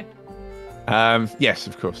 Yes,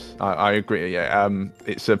 of course. I agree. Yeah.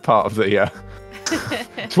 It's a part of the.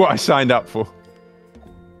 It's what I signed up for.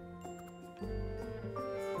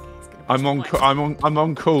 I'm on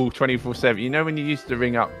call 24/7. You know when you used to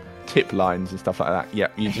ring up tip lines and stuff like that? Yeah,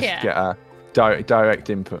 you just get a direct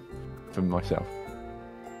input from myself.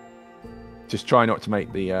 Just try not to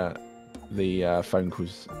make the phone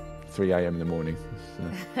calls 3 a.m. in the morning.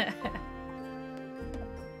 Okay,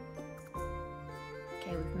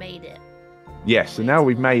 we've made it. Yes, so now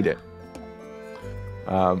we've made it.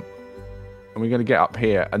 And we're going to get up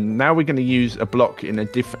here, and now we're going to use a block in a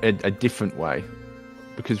different way,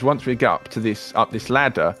 because once we get up this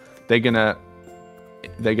ladder, they're gonna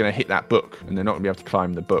hit that book, and they're not going to be able to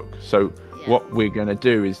climb the book. So what we're going to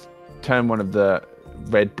do is turn one of the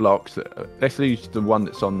red blocks. Let's use the one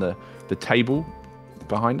that's on the table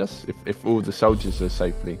behind us. If all the soldiers are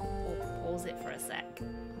safely. Pause it for a sec.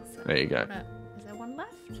 There you go. Is there one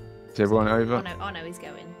left? Is everyone over? Oh no, he's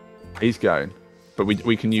going. He's going. But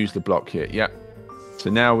we can use the block here. Yep. So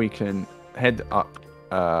now we can head up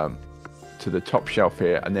to the top shelf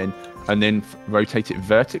here, and then rotate it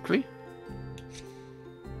vertically.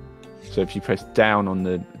 So if you press down on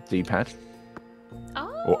the D-pad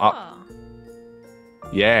or up,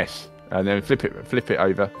 yes, and then flip it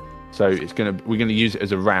over. So we're gonna use it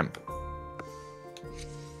as a ramp.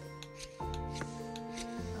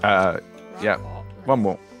 Yeah, one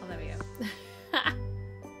more. Oh, there we go.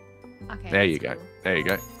 Okay. There you go. Cool. There you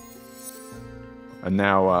go. And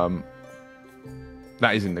now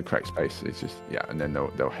that is in the correct space. It's just and then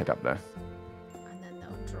they'll head up there. And then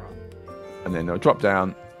they'll drop. And then they'll drop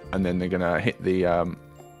down, and then they're gonna hit the. I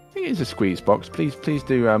think it is a squeeze box. Please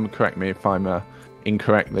do correct me if I'm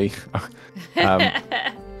incorrectly. Is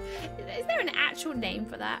there an actual name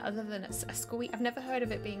for that other than a squeeze? I've never heard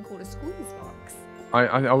of it being called a squeeze box.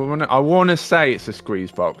 I want to say it's a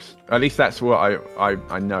squeeze box. At least that's what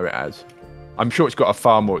I know it as. I'm sure it's got a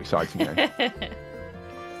far more exciting name.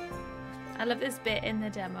 I love this bit in the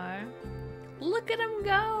demo. Look at them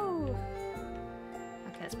go!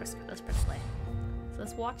 Okay, let's press play. So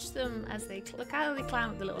let's watch them as they look how they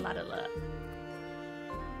climb up the little ladder. Look.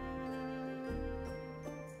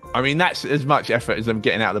 I mean, that's as much effort as them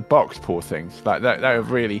getting out of the box. Poor things. Like that are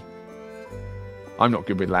really. I'm not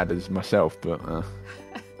good with ladders myself, but. They're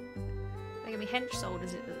gonna be hench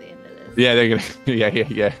soldiers at the end of this. Yeah, they're gonna.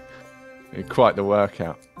 Yeah. Quite the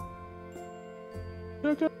workout.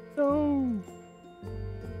 An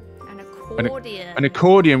accordion. An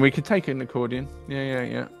accordion. We could take an accordion.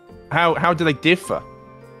 Yeah. How do they differ?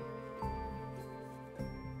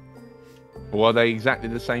 Or are they exactly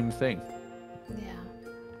the same thing? Yeah.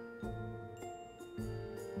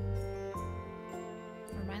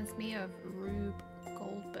 Reminds me of Rube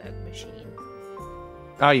Goldberg machine.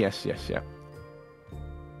 Oh yes, yeah.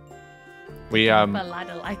 We A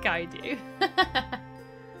ladder like I do.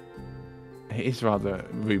 It is rather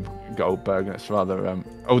Rube Goldberg. That's rather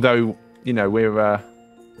although you know we're.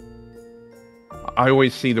 I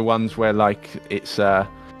always see the ones where like it's a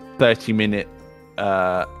 30-minute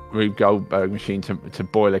Rube Goldberg machine to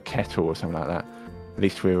boil a kettle or something like that. At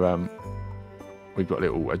least we've got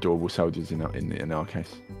little adorable soldiers in our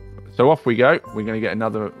case. So off we go. We're gonna get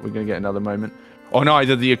another moment on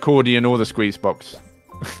either the accordion or the squeeze box.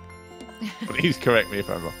 Please correct me if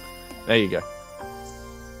I'm wrong. There you go.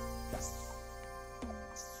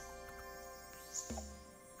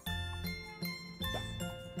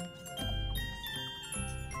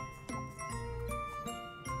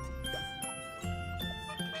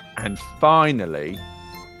 And finally,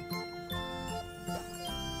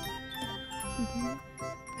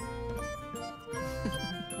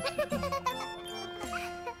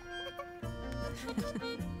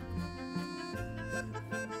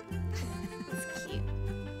 It's cute.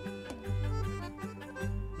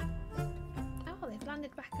 Oh, they've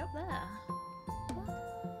landed back up there.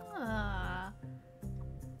 Ah.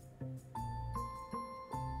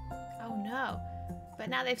 Oh no. But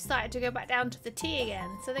now they've started to go back down to the T again,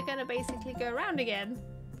 so they're going to basically go around again.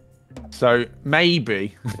 so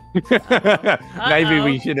maybe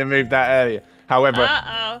we should have moved that earlier.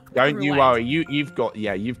 However, don't you worry. You've got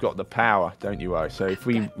the power. Don't you worry. So if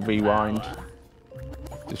we rewind,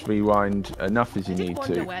 just rewind enough as you need to. I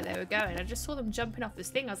wonder where they were going. I just saw them jumping off this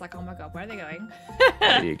thing. I was like, oh my god, where are they going?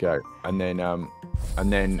 There you go. And then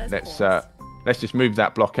And then Let's let's just move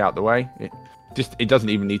that block out the way. It doesn't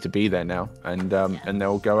even need to be there now, and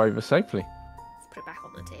they'll go over safely. Let's put it back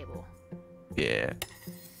on the table. Yeah.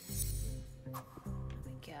 There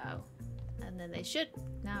we go. And then they should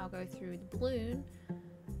now go through the balloon.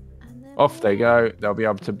 And then Off they go. They'll be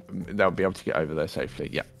able to get over there safely.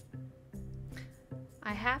 Yeah.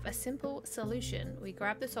 I have a simple solution. We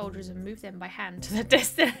grab the soldiers and move them by hand to the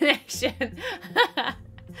destination.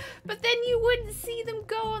 But then you wouldn't see them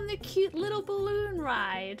go on the cute little balloon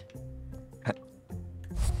ride.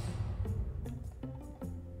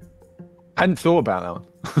 Hadn't thought about that one.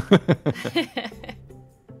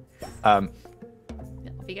 Off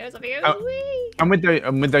he goes, off he goes. Whee! And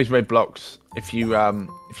with those red blocks, if you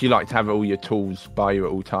like to have all your tools by you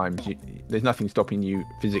at all times, there's nothing stopping you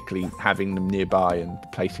physically having them nearby and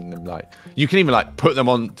placing them. Like you can even like put them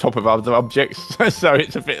on top of other objects, so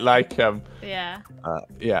it's a bit like yeah.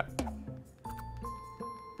 Yeah.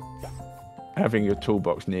 Having your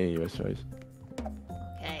toolbox near you, I suppose.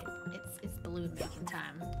 Okay, it's balloon making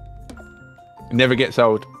time. It never gets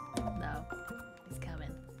old. No, it's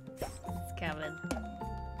coming. It's coming.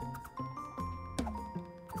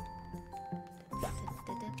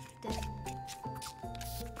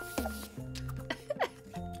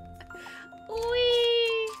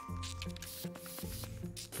 Whee!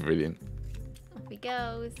 Brilliant. Off he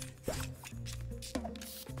goes.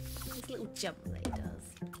 His little jump that he does.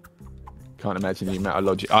 Can't imagine the amount of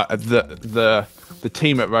logic. The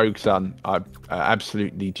team at Rogue Sun are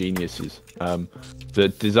absolutely geniuses.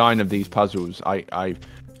 The design of these puzzles,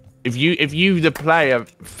 if you the player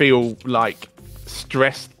feel like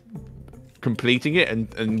stressed completing it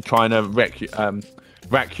and trying to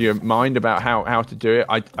rack your mind about how to do it,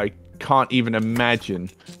 I can't even imagine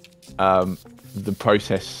the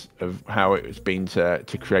process of how it's been to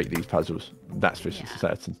create these puzzles. That's for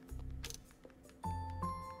certain.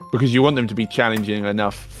 Because you want them to be challenging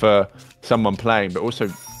enough for someone playing, but also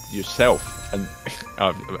yourself. And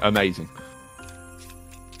amazing.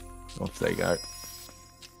 Off they go.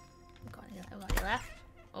 Got any left?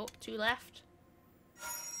 Oh, 2 left.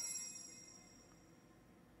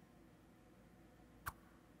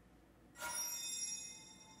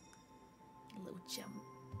 A little jump.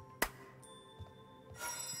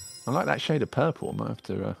 I like that shade of purple. I might have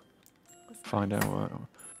to find out what.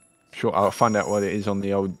 Sure, I'll find out what it is on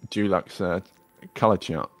the old Dulux color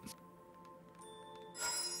chart.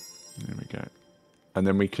 There we go, and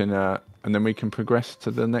then we can progress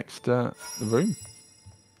to the next room.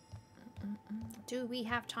 Do we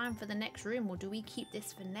have time for the next room, or do we keep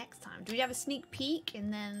this for next time? Do we have a sneak peek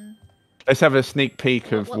and then? Let's have a sneak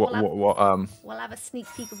peek of what. We'll have a sneak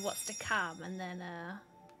peek of what's to come, and then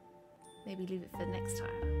maybe leave it for next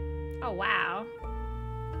time. Oh wow.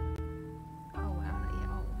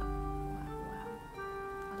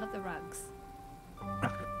 I love the rugs. Is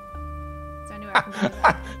there anywhere I can do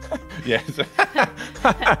that? Yes.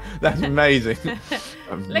 That's amazing.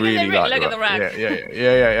 I really look at the rug.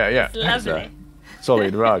 Yeah. It's lovely.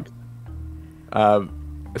 Solid rug.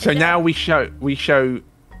 So now we'll show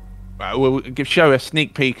a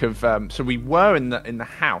sneak peek of so we were in the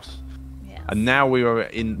house. Yes. And now we are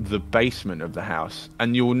in the basement of the house,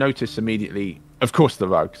 and you'll notice immediately, of course, the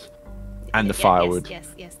rugs and the firewood.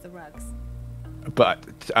 Yes, the rugs. But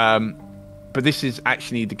this is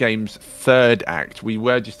actually the game's third act. We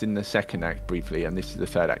were just in the second act briefly, and this is the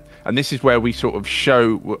third act. And this is where we sort of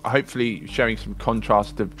show, hopefully showing some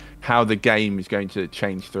contrast of how the game is going to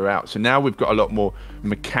change throughout. So now we've got a lot more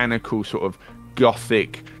mechanical, sort of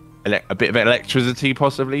gothic, a bit of electricity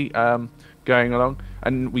possibly going along.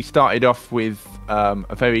 And we started off with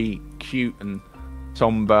a very cute and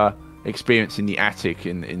somber experience in the attic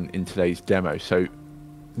in today's demo. So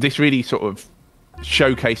this really sort of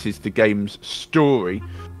showcases the game's story,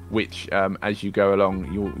 which as you go along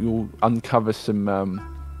you'll uncover some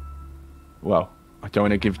well, I don't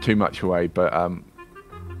want to give too much away, but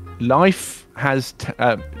life has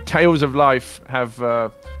tales of life have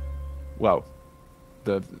well,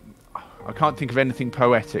 I can't think of anything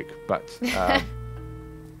poetic, but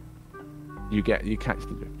you catch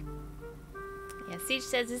the drift. Yeah, Siege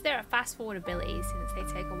says, is there a fast forward ability since they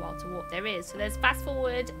take a while to walk? There is. So there's fast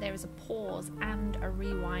forward, there is a pause, and a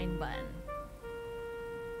rewind button.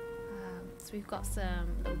 So we've got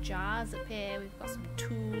some little jars up here. We've got some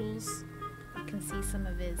tools. You can see some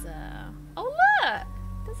of his. Oh look!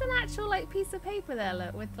 There's an actual like piece of paper there.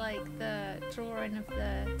 Look, with like the drawing of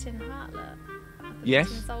the Tin Heart. Look. Yes.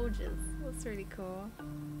 Tin soldiers. That's really cool.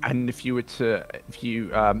 And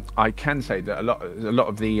I can say that a lot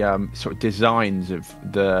of the sort of designs of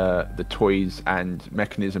the toys and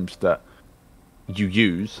mechanisms that you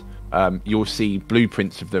use, you'll see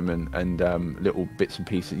blueprints of them and little bits and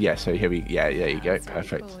pieces. Yeah, so here we, there you go,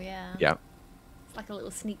 perfect. Cool, yeah. Yeah. It's like a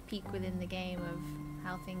little sneak peek within the game of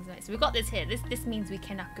how things are. So we've got this here. This means we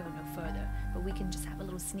cannot go no further, but we can just have a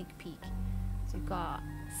little sneak peek. So we've got,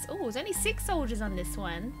 oh, there's only 6 soldiers on this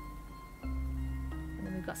one. And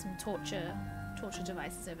then we've got some torture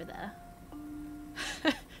devices over there.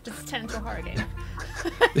 Just turn into a horror game.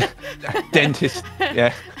 Dentist,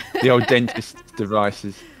 yeah, the old dentist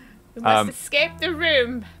devices. We must escape the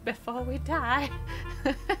room before we die.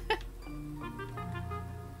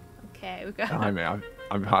 Okay, we go. I mean,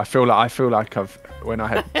 I feel like I've, when I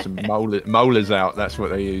had some molars out, that's what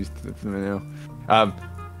they used.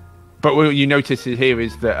 But what you notice here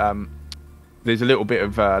is that there's a little bit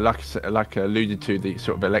of like I alluded to, the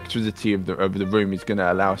sort of electricity of the room is going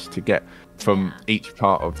to allow us to get from each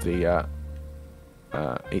part of the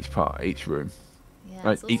each room,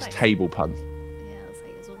 right? Each like table pun. Yeah, looks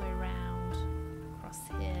like it's all the way around across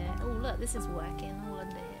here. Oh look, this is working all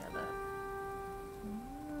under here. Look.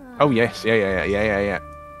 Oh yes, yeah. What are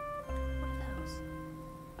those?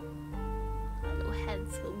 Like little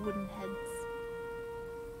heads, little wooden heads.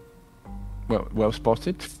 Well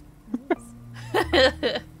spotted.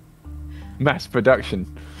 Mass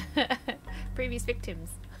production. Previous victims.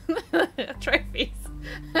 Trophies.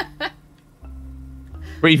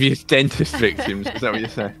 Previous dentist victims. Is that what you're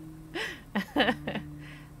saying?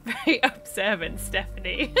 Very observant,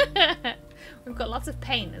 Stephanie. We've got lots of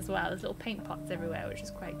paint as well. There's little paint pots everywhere, which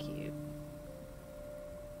is quite cute.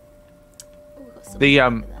 Ooh, we've got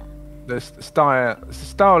some the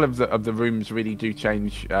style of the rooms really do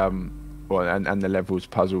change. And the levels,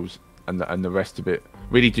 puzzles, and the rest of it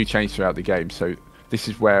really do change throughout the game. So this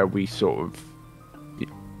is where we sort of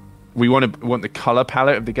want the color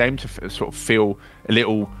palette of the game to sort of feel a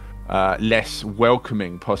little less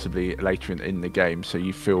welcoming, possibly later in the game. So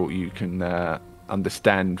you feel you can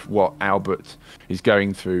understand what Albert is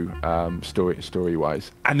going through story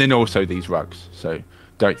wise, and then also these rugs. So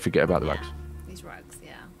don't forget about the rugs. These rugs,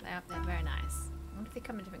 yeah, they're very nice. I wonder if they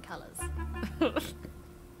come in different colors.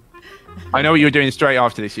 I know what you're doing straight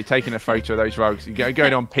after this. You're taking a photo of those rugs. You're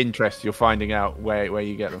going on Pinterest. You're finding out where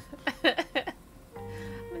you get them. I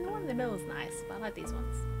mean, the one in the middle is nice, but I like these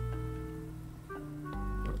ones.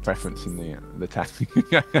 Preference in the tassel.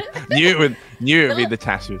 knew it would be the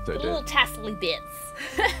tassels that do. Little tassely bits.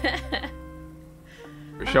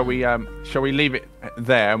 Shall we leave it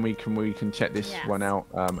there and we can check this one out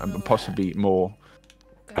and possibly more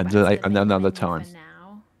another time.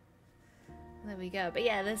 There we go. But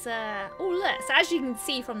yeah, there's oh look, so as you can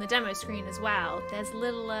see from the demo screen as well, there's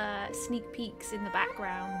little sneak peeks in the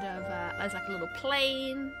background of there's like a little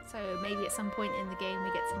plane, so maybe at some point in the game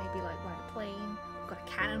we get to maybe like ride a plane. We've got a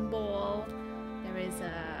cannonball. There is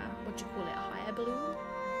a, what do you call it, a hot air balloon?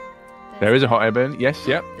 There is a hot air balloon, yes,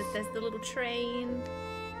 yep. There's the little train,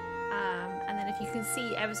 and then if you can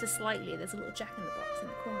see ever so slightly, there's a little jack-in-the-box in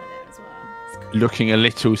the corner there as well. Looking a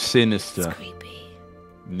little sinister. It's creepy.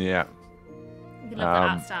 Yeah. You love the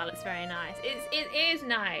art style, it's very nice. It is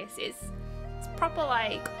nice. It's proper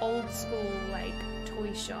like old school like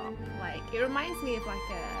toy shop. Like it reminds me of like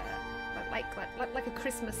a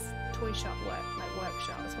Christmas toy shop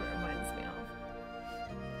workshop. That's what it reminds me of.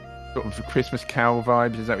 Sort of Christmas Carol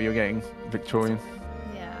vibes. Is that what you're getting, Victorian?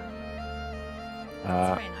 Yeah.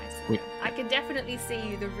 It's very nice. I can definitely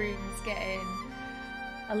see the rooms getting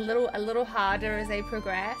a little harder as they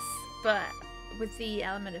progress, but with the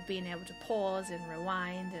element of being able to pause and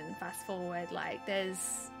rewind and fast forward, like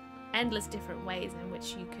there's endless different ways in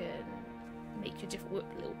which you can make your different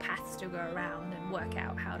little paths to go around and work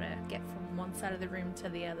out how to get from one side of the room to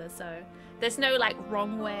the other. So there's no like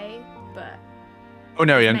wrong way, but oh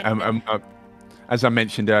no, and as I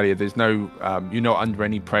mentioned earlier, there's no you're not under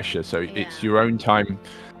any pressure, so it's your own time.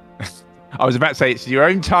 I was about to say it's your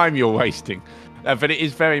own time you're wasting. But it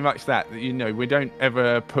is very much that, you know, we don't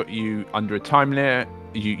ever put you under a time limit.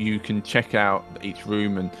 You can check out each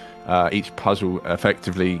room and each puzzle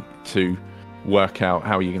effectively to work out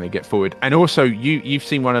how you're going to get forward. And also, you've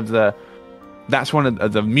seen the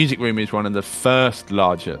music room is one of the first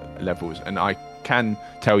larger levels, and I can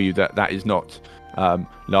tell you that is not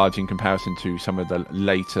large in comparison to some of the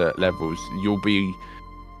later levels.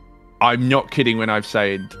 I'm not kidding when I've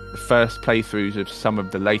said the first playthroughs of some of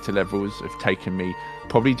the later levels have taken me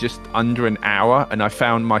probably just under an hour, and I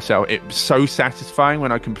found myself, it was so satisfying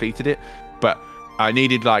when I completed it, but I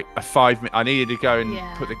needed like I needed to go and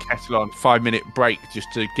put the kettle on, 5-minute break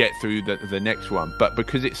just to get through the next one. But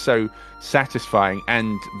because it's so satisfying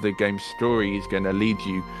and the game's story is going to lead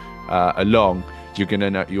you along, you're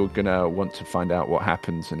gonna want to find out what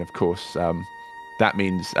happens. And of course, that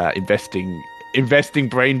means investing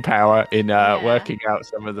brain power in working out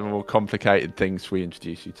some of the more complicated things we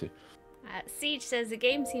introduce you to. Siege says the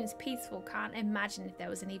game seems peaceful. Can't imagine if there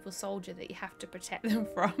was an evil soldier that you have to protect them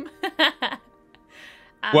from.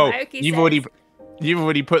 Well, you've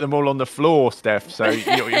already put them all on the floor, Steph. So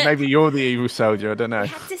maybe you're the evil soldier. I don't know. You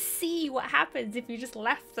have to see what happens if you just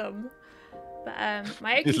left them. But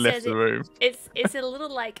Maoki just left says the room. It's a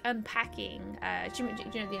little like unpacking. Do you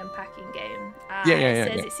know the unpacking game? Yeah.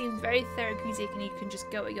 It seems very therapeutic, and you can just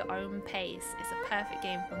go at your own pace. It's a perfect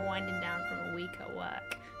game for winding down from a week at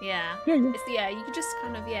work. Yeah. You can just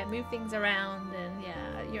kind of move things around and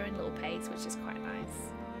at your own little pace, which is quite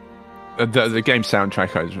nice. The game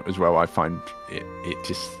soundtrack as well, I find it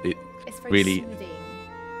it's very really soothing.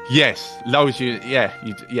 Yes, lulls you.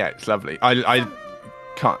 It's lovely. I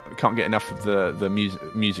can't get enough of the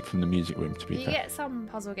music from the music room. To be fair, you get some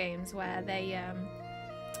puzzle games where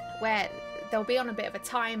where they'll be on a bit of a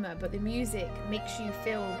timer, but the music makes you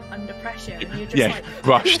feel under pressure, and you're just like,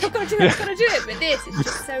 rushed. I've got to do it. But this, it's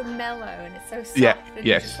just so mellow and it's so soft, and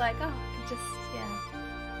it's just like,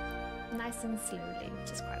 nice and slowly,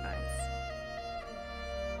 which is quite nice.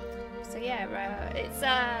 So it's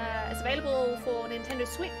available for Nintendo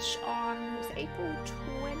Switch on April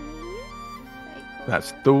 20th.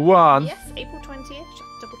 That's the one. Yes, April 20th. Just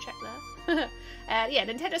double check there.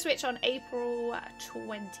 Nintendo Switch on April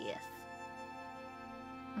 20th.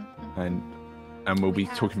 And we'll be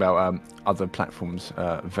talking about other platforms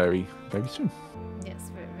very, very soon.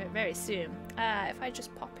 Yes, very, very soon. If I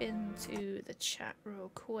just pop into the chat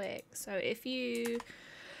real quick. So if you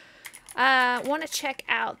want to check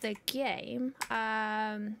out the game,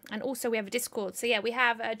 and also we have a Discord. So we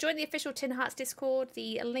have join the official Tin Hearts Discord.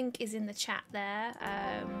 The link is in the chat there.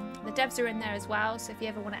 The devs are in there as well. So if you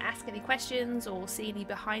ever want to ask any questions or see any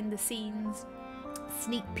behind the scenes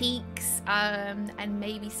sneak peeks and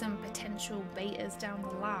maybe some potential betas down the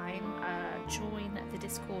line, join the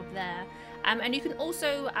Discord there, and you can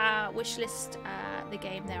also wishlist the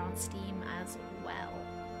game there on Steam as well.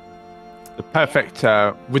 The perfect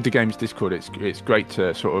with the game's Discord, it's great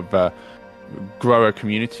to sort of grow a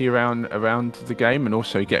community around the game, and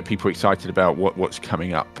also get people excited about what's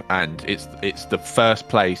coming up. And it's the first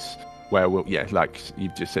place where we'll, like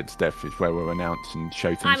you've just said, Steph, is where we'll announce and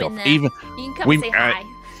show things off. Even you can come say hi.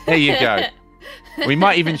 There you go. We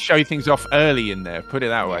might even show things off early in there. Put it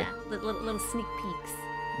that way. Little sneak peeks.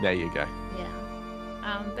 There you go. Yeah.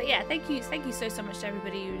 But thank you so much to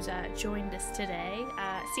everybody who's joined us today.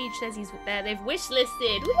 Siege says they've wish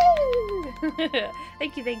listed. Woo!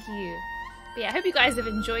 Thank you. But I hope you guys have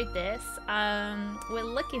enjoyed this. We're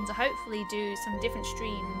looking to hopefully do some different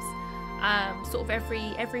streams. Sort of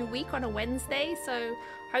every week on a Wednesday, so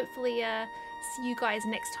hopefully see you guys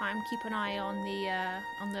next time. Keep an eye on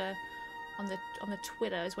the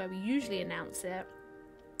Twitter is where we usually announce it.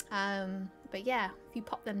 But if you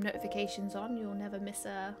pop them notifications on, you'll never miss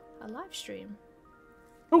a live stream.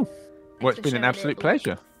 Oh, well, it's been an absolute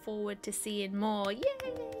pleasure. Forward to seeing more. Yay!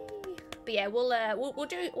 But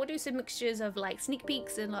we'll do some mixtures of like sneak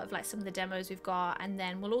peeks and like some of the demos we've got, and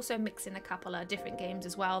then we'll also mix in a couple of different games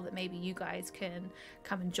as well that maybe you guys can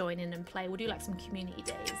come and join in and play. We'll do like some community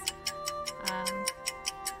days.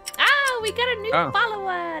 We got a new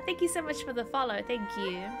follower. Thank you so much for the follow. Thank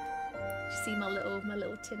you. Did you see my little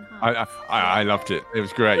tin heart? I loved it. It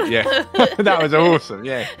was great. Yeah, that was awesome.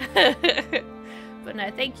 Yeah. But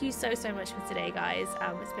no, thank you so much for today, guys.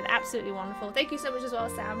 It's been absolutely wonderful. Thank you so much as well,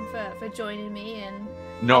 Sam, for joining me and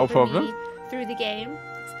not a problem me through the game.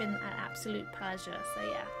 It's been an absolute pleasure. So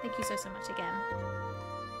thank you so much again.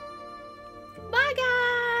 Bye,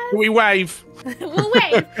 guys. We wave. We'll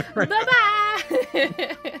wave. Bye-bye.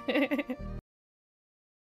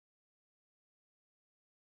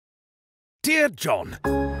 Dear John,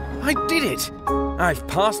 I did it! I've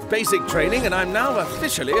passed basic training and I'm now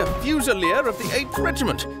officially a Fusilier of the 8th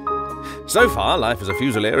Regiment. So far, life as a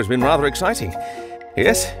Fusilier has been rather exciting.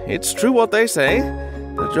 Yes, it's true what they say.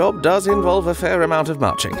 The job does involve a fair amount of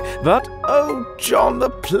marching. But, oh John, the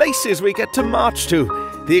places we get to march to!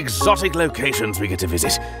 The exotic locations we get to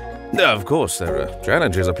visit. Of course, there are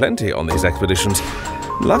challenges aplenty on these expeditions.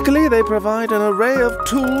 Luckily, they provide an array of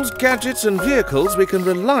tools, gadgets and vehicles we can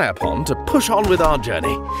rely upon to push on with our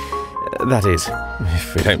journey. That is,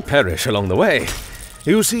 if we don't perish along the way.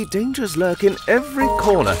 You see, dangers lurk in every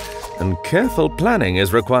corner, and careful planning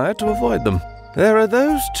is required to avoid them. There are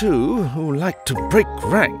those, too, who like to break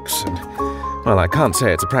ranks, and, well, I can't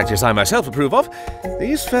say it's a practice I myself approve of.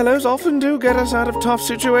 These fellows often do get us out of tough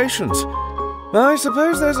situations. I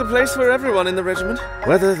suppose there's a place for everyone in the regiment,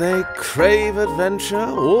 whether they crave adventure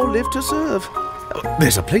or live to serve.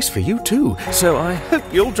 There's a place for you too, so I hope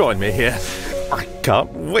you'll join me here. I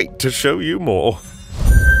can't wait to show you more.